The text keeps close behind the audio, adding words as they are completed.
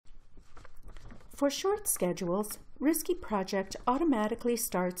For short schedules, RiskyProject automatically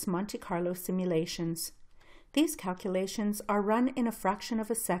starts Monte Carlo simulations. These calculations are run in a fraction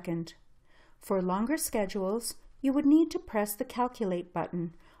of a second. For longer schedules, you would need to press the Calculate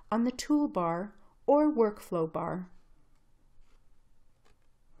button on the toolbar or workflow bar.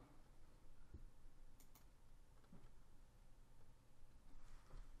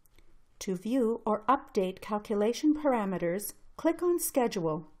 To view or update calculation parameters, click on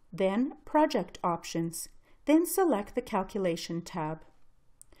Schedule, then Project Options, then select the Calculation tab.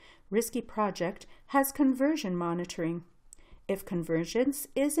 RiskyProject has conversion monitoring. If convergence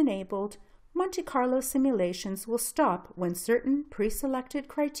is enabled, Monte Carlo simulations will stop when certain pre-selected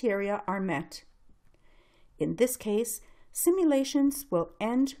criteria are met. In this case, simulations will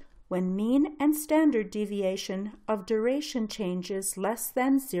end when mean and standard deviation of duration changes less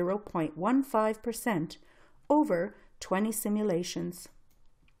than 0.15% over 20 simulations.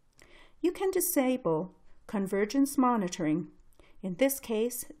 You can disable convergence monitoring. In this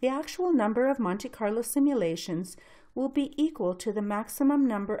case, the actual number of Monte Carlo simulations will be equal to the maximum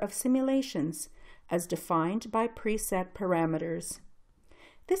number of simulations as defined by preset parameters.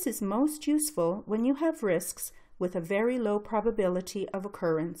 This is most useful when you have risks with a very low probability of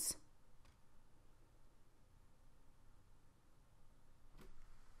occurrence.